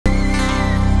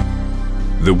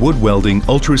The wood welding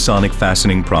ultrasonic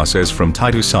fastening process from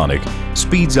Titusonic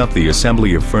speeds up the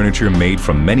assembly of furniture made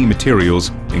from many materials,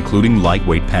 including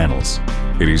lightweight panels.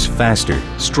 It is faster,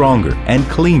 stronger, and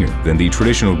cleaner than the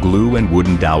traditional glue and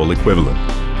wooden dowel equivalent.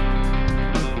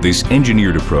 This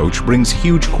engineered approach brings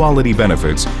huge quality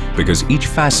benefits because each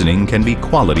fastening can be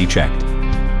quality checked.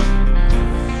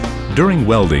 During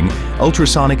welding,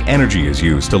 ultrasonic energy is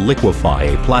used to liquefy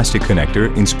a plastic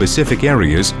connector in specific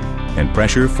areas, and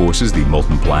pressure forces the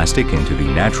molten plastic into the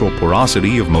natural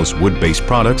porosity of most wood-based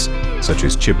products such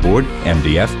as chipboard,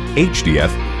 MDF,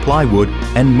 HDF, plywood,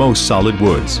 and most solid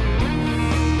woods.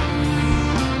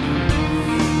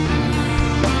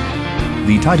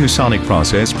 The Titusonic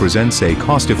process presents a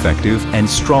cost-effective and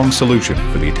strong solution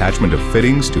for the attachment of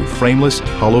fittings to frameless,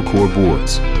 hollow-core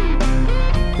boards.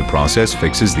 The process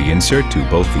fixes the insert to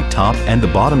both the top and the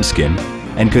bottom skin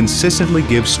and consistently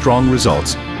gives strong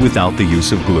results without the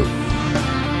use of glue.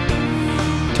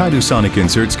 Titusonic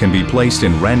inserts can be placed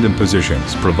in random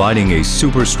positions, providing a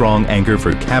super strong anchor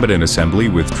for cabinet assembly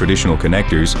with traditional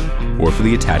connectors or for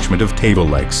the attachment of table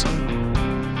legs.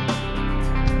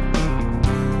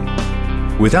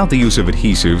 Without the use of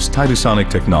adhesives,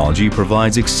 Titusonic technology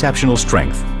provides exceptional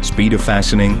strength, speed of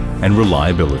fastening, and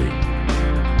reliability.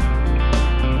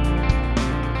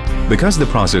 Because the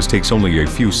process takes only a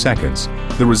few seconds,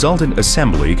 the resultant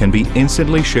assembly can be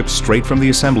instantly shipped straight from the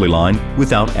assembly line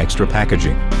without extra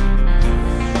packaging.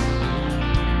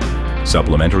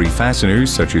 Supplementary fasteners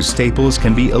such as staples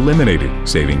can be eliminated,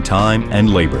 saving time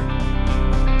and labor.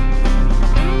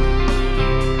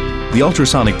 The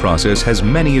ultrasonic process has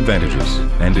many advantages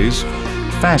and is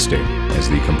faster, as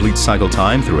the complete cycle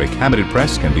time through a cabinet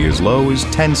press can be as low as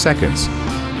 10 seconds.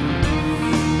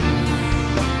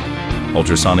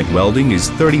 Ultrasonic welding is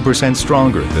 30%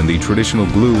 stronger than the traditional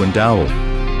glue and dowel.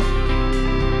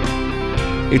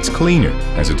 It's cleaner,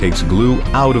 as it takes glue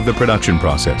out of the production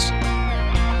process.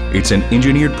 It's an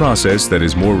engineered process that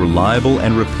is more reliable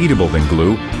and repeatable than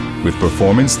glue, with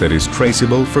performance that is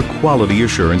traceable for quality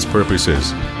assurance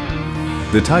purposes.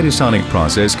 The Titusonic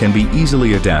process can be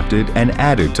easily adapted and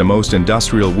added to most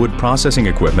industrial wood processing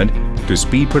equipment to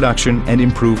speed production and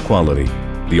improve quality.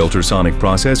 The ultrasonic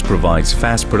process provides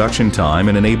fast production time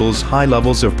and enables high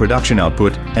levels of production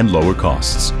output and lower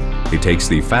costs. It takes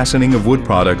the fastening of wood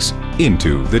products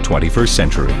into the 21st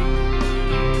century.